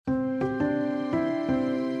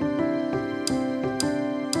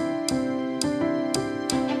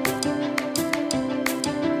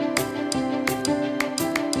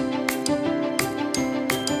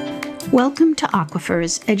Welcome to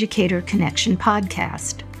Aquifer's Educator Connection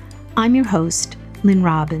podcast. I'm your host, Lynn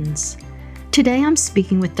Robbins. Today I'm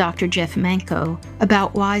speaking with Dr. Jeff Manko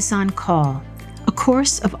about WISE on Call, a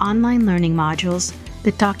course of online learning modules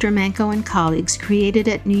that Dr. Manko and colleagues created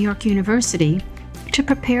at New York University to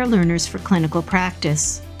prepare learners for clinical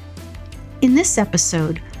practice. In this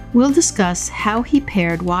episode, we'll discuss how he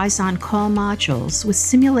paired WISE on Call modules with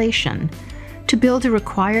simulation to build a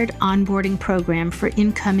required onboarding program for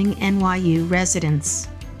incoming NYU residents.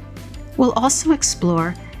 We'll also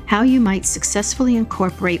explore how you might successfully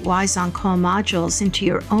incorporate WISE on Call modules into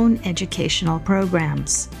your own educational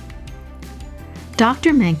programs.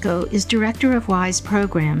 Dr. Manko is Director of WISE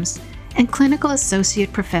Programs and Clinical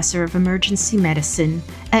Associate Professor of Emergency Medicine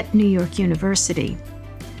at New York University.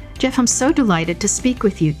 Jeff, I'm so delighted to speak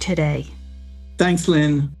with you today. Thanks,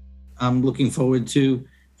 Lynn. I'm looking forward to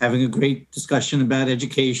having a great discussion about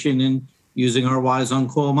education and using our WISE on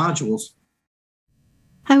Call modules.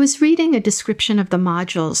 I was reading a description of the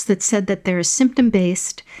modules that said that they're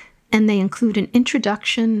symptom-based and they include an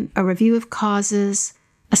introduction, a review of causes,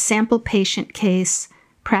 a sample patient case,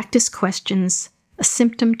 practice questions, a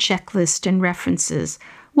symptom checklist, and references.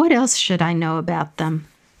 What else should I know about them?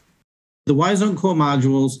 The WISE on Call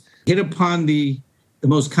modules hit upon the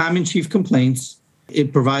most common chief complaints.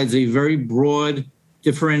 It provides a very broad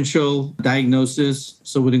differential diagnosis,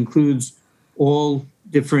 so it includes all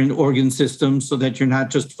different organ systems so that you're not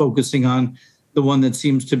just focusing on the one that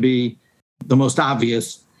seems to be the most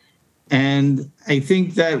obvious. And I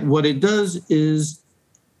think that what it does is,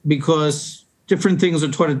 because different things are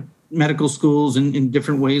taught at medical schools in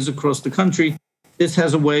different ways across the country, this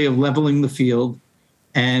has a way of leveling the field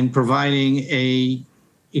and providing a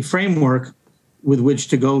framework with which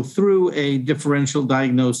to go through a differential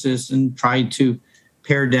diagnosis and try to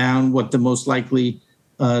pare down what the most likely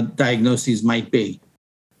diagnoses might be.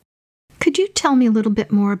 Could you tell me a little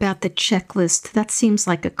bit more about the checklist? That seems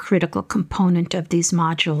like a critical component of these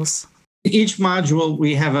modules. Each module,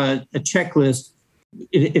 we have a checklist.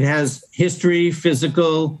 It has history,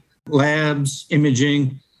 physical, labs,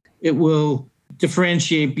 imaging. It will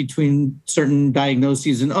differentiate between certain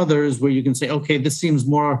diagnoses and others where you can say, okay, this seems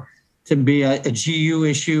more to be a GU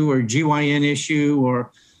issue or GYN issue, or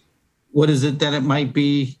what is it that it might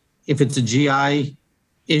be? If it's a GI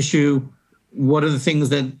issue, what are the things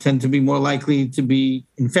that tend to be more likely to be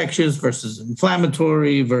infectious versus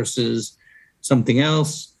inflammatory versus something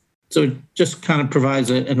else? So it just kind of provides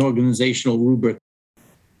an organizational rubric.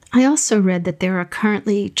 I also read that there are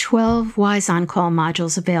currently 12 WISE on Call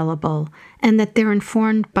modules available and that they're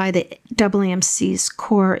informed by the WMC's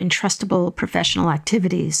Core Entrustable Professional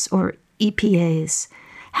Activities, or EPAs.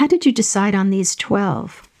 How did you decide on these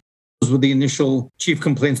 12? Those were the initial chief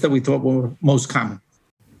complaints that we thought were most common.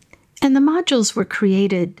 And the modules were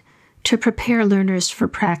created to prepare learners for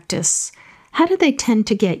practice. How do they tend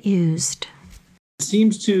to get used? It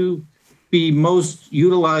seems to be most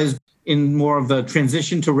utilized in more of the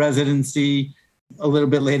transition to residency, a little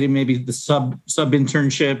bit later, maybe the sub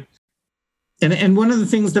internship. And one of the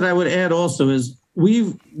things that I would add also is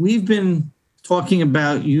we've been talking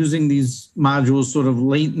about using these modules sort of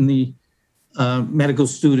late in the medical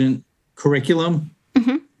student curriculum,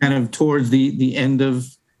 kind of towards the end of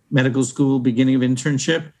medical school, beginning of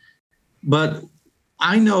internship. But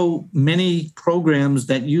I know many programs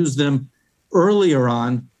that use them earlier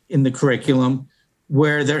on in the curriculum,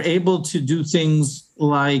 where they're able to do things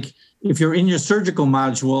like, if you're in your surgical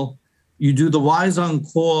module, you do the WISE on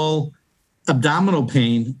Call abdominal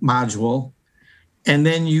pain module, and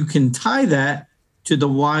then you can tie that to the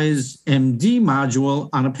WISE MD module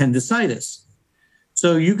on appendicitis.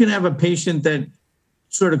 So you can have a patient that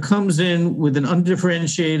sort of comes in with an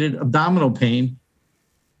undifferentiated abdominal pain.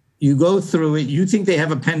 You go through it, you think they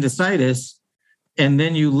have appendicitis, and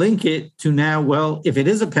then you link it to now, well, if it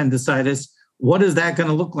is appendicitis, what is that going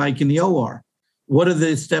to look like in the OR? What are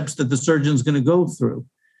the steps that the surgeon's going to go through?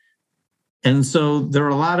 And so there are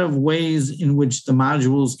a lot of ways in which the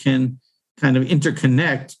modules can kind of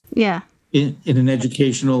interconnect in an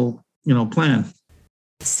educational, plan.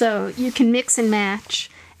 So you can mix and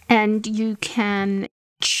match, and you can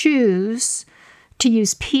choose to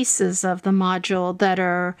use pieces of the module that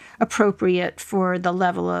are appropriate for the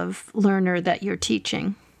level of learner that you're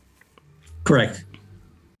teaching. Correct.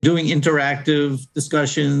 Doing interactive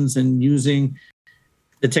discussions and using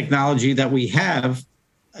the technology that we have,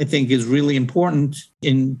 I think, is really important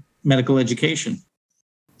in medical education.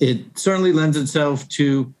 It certainly lends itself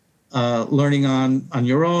to learning on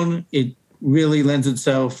your own. It really lends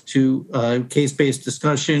itself to case-based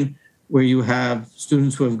discussion where you have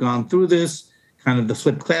students who have gone through this, kind of the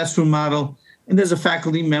flipped classroom model. And there's a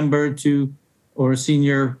faculty member or a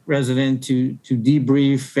senior resident to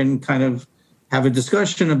debrief and kind of have a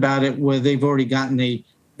discussion about it where they've already gotten a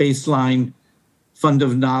baseline fund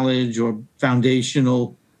of knowledge or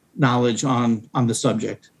foundational knowledge on the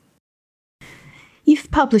subject.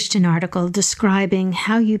 You've published an article describing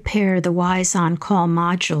how you pair the WISE on-call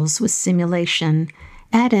modules with simulation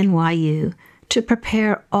at NYU to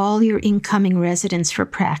prepare all your incoming residents for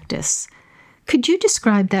practice. Could you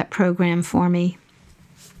describe that program for me?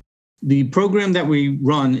 The program that we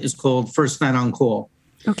run is called First Night on Call.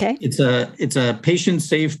 Okay. It's a patient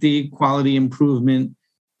safety quality improvement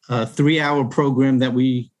 3-hour program that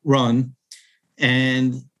we run,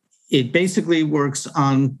 and it basically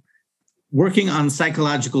working on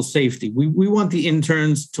psychological safety. We want the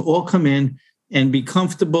interns to all come in and be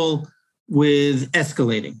comfortable with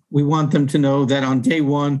escalating. We want them to know that on day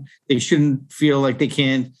one, they shouldn't feel like they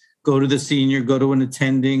can't go to the senior, go to an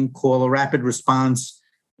attending, call a rapid response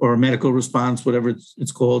or a medical response, whatever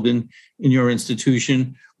it's called in your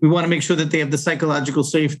institution. We want to make sure that they have the psychological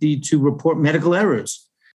safety to report medical errors,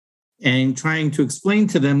 and trying to explain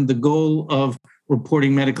to them the goal of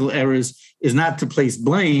reporting medical errors is not to place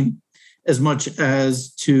blame as much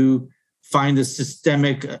as to find a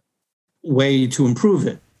systemic way to improve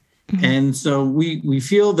it. Mm-hmm. And so we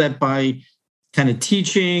feel that by kind of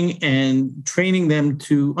teaching and training them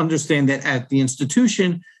to understand that at the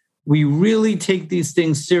institution, we really take these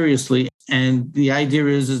things seriously. And the idea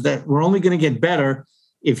is that we're only going to get better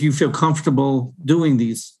if you feel comfortable doing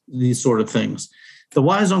these sort of things. The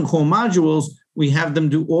WISE on Call modules, we have them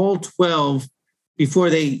do all 12 before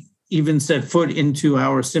they even set foot into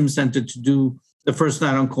our sim center to do the First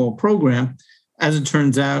Night on Call program. As it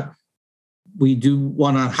turns out, we do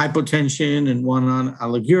one on hypotension and one on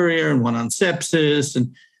oliguria and one on sepsis.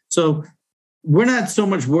 And so we're not so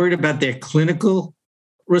much worried about their clinical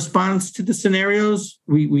response to the scenarios.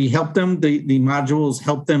 We help them, the modules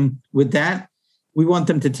help them with that. We want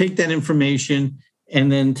them to take that information and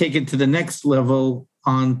then take it to the next level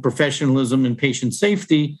on professionalism and patient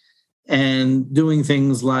safety, and doing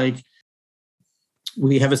things like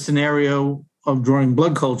we have a scenario of drawing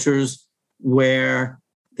blood cultures where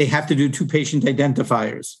they have to do 2 patient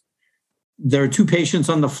identifiers. There are 2 patients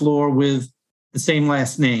on the floor with the same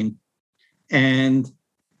last name, and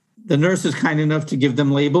the nurse is kind enough to give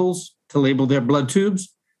them labels to label their blood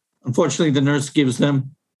tubes. Unfortunately, the nurse gives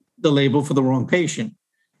them the label for the wrong patient,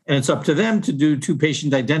 and it's up to them to do 2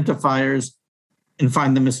 patient identifiers and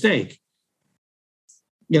find the mistake.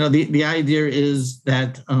 The idea is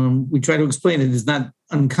that we try to explain it is not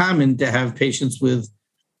uncommon to have patients with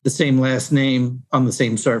the same last name on the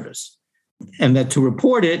same service, and that to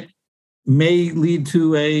report it may lead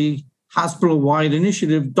to a hospital-wide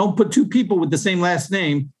initiative. Don't put 2 people with the same last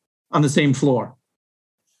name on the same floor.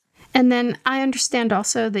 And then I understand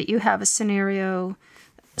also that you have a scenario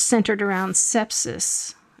centered around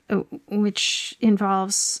sepsis, which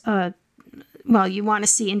involves you want to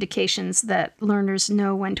see indications that learners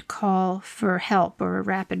know when to call for help or a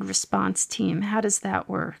rapid response team. How does that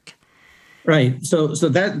work? Right. So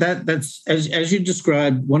that's as you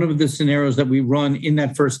described, one of the scenarios that we run in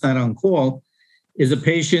that First Night on Call is a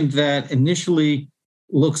patient that initially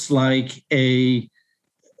looks like a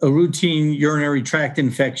routine urinary tract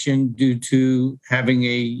infection due to having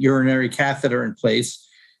a urinary catheter in place.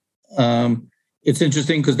 It's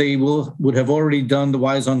interesting because they would have already done the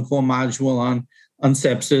WISE on Call module on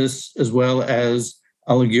sepsis as well as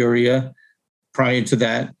oliguria prior to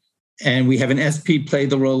that. And we have an SP play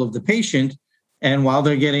the role of the patient. And while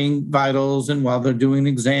they're getting vitals and while they're doing an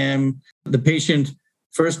exam, the patient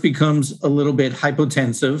first becomes a little bit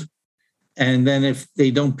hypotensive. And then if they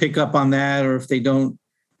don't pick up on that, or if they don't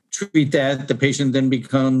treat that, the patient then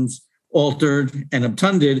becomes altered and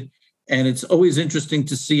obtunded. And it's always interesting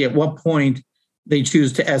to see at what point they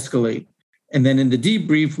choose to escalate. And then in the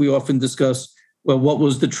debrief, we often discuss, well, what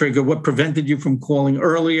was the trigger? What prevented you from calling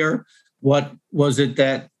earlier? What was it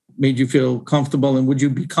that made you feel comfortable? And would you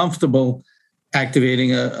be comfortable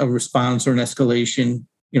activating a response or an escalation,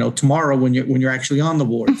 tomorrow when you're actually on the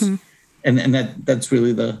wards? Mm-hmm. And that's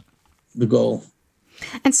really the goal.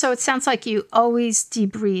 And so it sounds like you always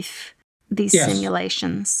debrief these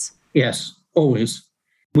simulations. Yes, always.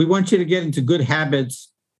 We want you to get into good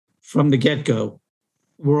habits from the get-go.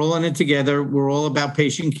 We're all in it together. We're all about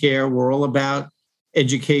patient care. We're all about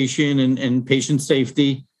education and patient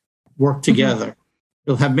safety. Work together. Mm-hmm.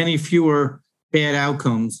 You'll have many fewer bad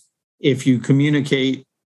outcomes if you communicate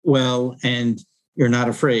well and you're not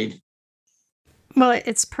afraid. Well,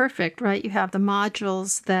 it's perfect, right? You have the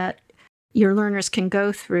modules that your learners can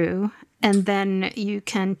go through, and then you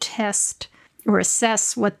can test or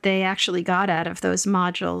assess what they actually got out of those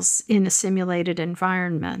modules in a simulated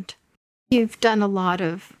environment. You've done a lot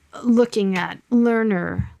of looking at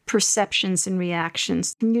learner perceptions and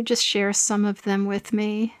reactions. Can you just share some of them with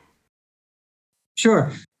me?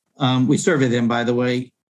 Sure. We surveyed them, by the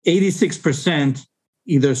way. 86%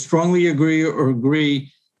 either strongly agree or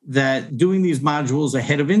agree that doing these modules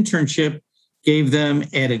ahead of internship gave them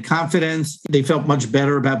added confidence. They felt much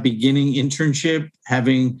better about beginning internship,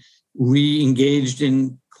 having re-engaged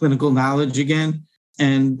in clinical knowledge again,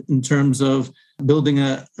 and in terms of building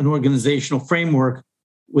an organizational framework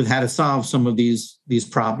with how to solve some of these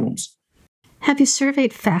problems. Have you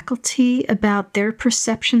surveyed faculty about their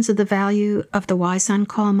perceptions of the value of the WISE on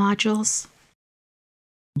Call modules?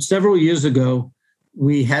 Several years ago,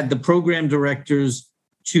 we had the program directors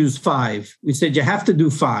choose 5. We said, you have to do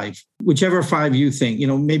 5, whichever 5 you think.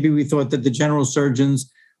 Maybe we thought that the general surgeons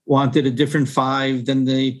wanted a different 5 than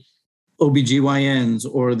the OBGYNs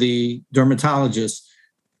or the dermatologists.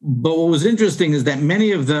 But what was interesting is that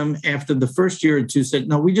many of them, after the first year or two, said,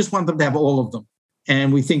 no, we just want them to have all of them.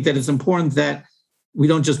 And we think that it's important that we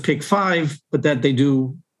don't just pick 5, but that they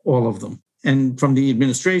do all of them. And from the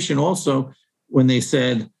administration also, when they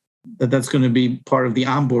said that that's going to be part of the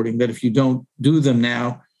onboarding, that if you don't do them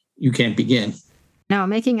now, you can't begin. Now,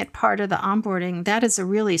 making it part of the onboarding, that is a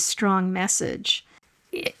really strong message.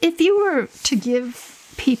 If you were to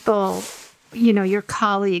give people, your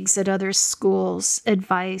colleagues at other schools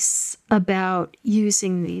advice about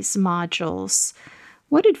using these modules,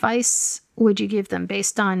 what advice would you give them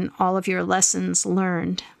based on all of your lessons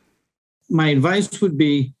learned? My advice would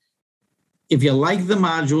be, if you like the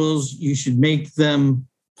modules, you should make them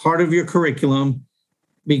part of your curriculum,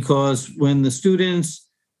 because when the students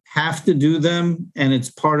have to do them and it's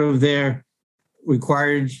part of their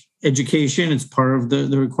required education, it's part of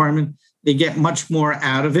the requirement, they get much more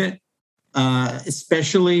out of it,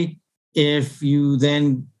 especially if you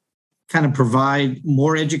then kind of provide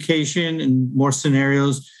more education and more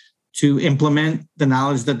scenarios to implement the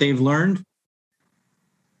knowledge that they've learned.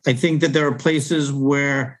 I think that there are places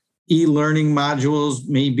where e-learning modules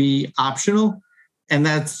may be optional, and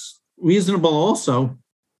that's reasonable also.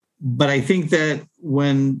 But I think that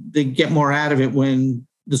when they get more out of it, when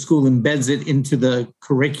the school embeds it into the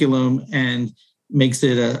curriculum and makes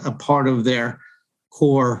it a part of their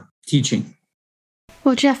core teaching.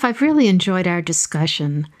 Well, Jeff, I've really enjoyed our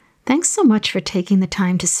discussion. Thanks so much for taking the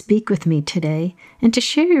time to speak with me today and to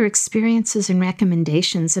share your experiences and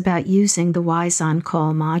recommendations about using the WISE on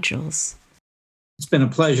Call modules. It's been a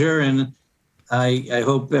pleasure, and I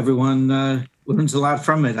hope everyone learns a lot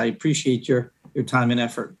from it. I appreciate your time and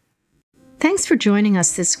effort. Thanks for joining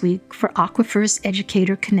us this week for Aquifer's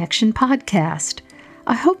Educator Connection podcast.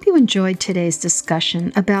 I hope you enjoyed today's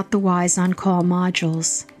discussion about the WISE on Call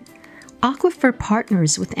modules. Aquifer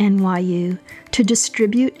partners with NYU to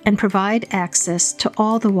distribute and provide access to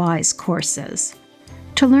all the WISE courses.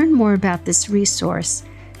 To learn more about this resource,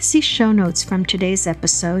 see show notes from today's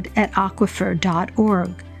episode at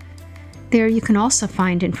aquifer.org. There you can also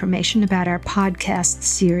find information about our podcast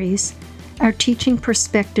series, our Teaching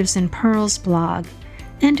Perspectives and Pearls blog,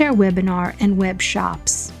 and our webinar and web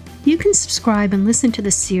shops. You can subscribe and listen to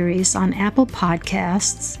the series on Apple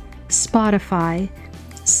Podcasts, Spotify,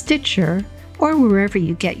 Stitcher, or wherever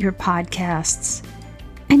you get your podcasts.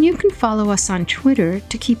 And you can follow us on Twitter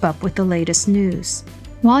to keep up with the latest news.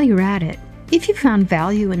 While you're at it, if you found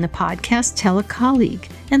value in the podcast, tell a colleague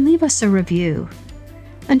and leave us a review.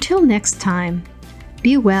 Until next time,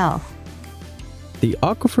 be well. The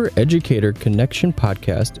Aquifer Educator Connection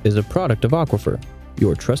podcast is a product of Aquifer,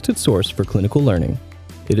 your trusted source for clinical learning.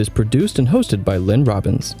 It is produced and hosted by Lynn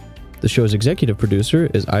Robbins. The show's executive producer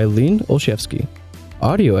is Eileen Olszewski.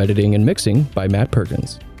 Audio editing and mixing by Matt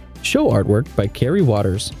Perkins. Show artwork by Carrie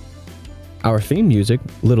Waters. Our theme music,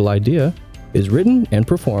 Little Idea, is written and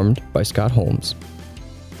performed by Scott Holmes.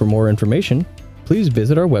 For more information, please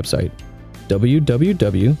visit our website,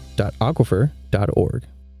 www.aquifer.org.